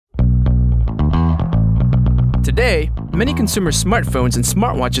Today, many consumer smartphones and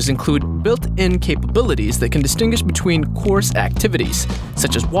smartwatches include built-in capabilities that can distinguish between course activities,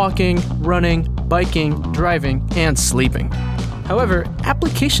 such as walking, running, biking, driving, and sleeping. However,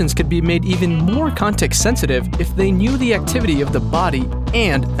 applications could be made even more context-sensitive if they knew the activity of the body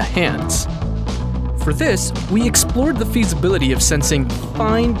and the hands. For this, we explored the feasibility of sensing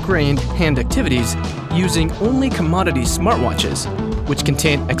fine-grained hand activities using only commodity smartwatches, which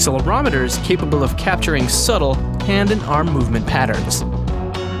contain accelerometers capable of capturing subtle hand and arm movement patterns.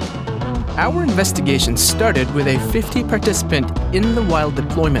 Our investigation started with a 50-participant in-the-wild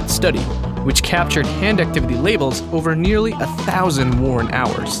deployment study, which captured hand activity labels over nearly 1,000 worn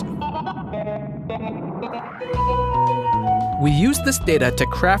hours. We used this data to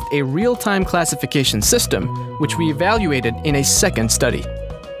craft a real-time classification system, which we evaluated in a second study.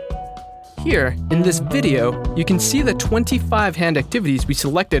 Here, in this video, you can see the 25 hand activities we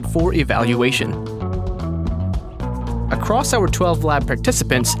selected for evaluation. Across our 12 lab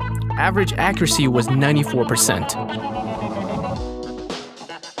participants, average accuracy was 94%.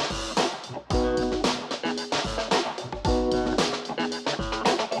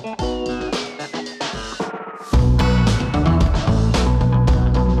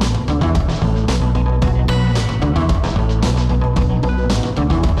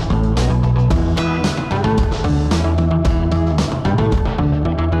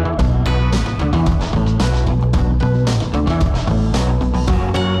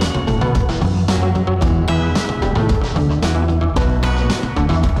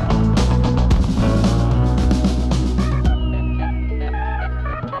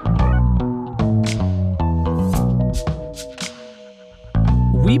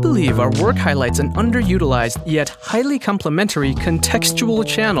 We believe our work highlights an underutilized yet highly complementary contextual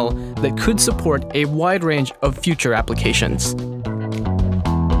channel that could support a wide range of future applications.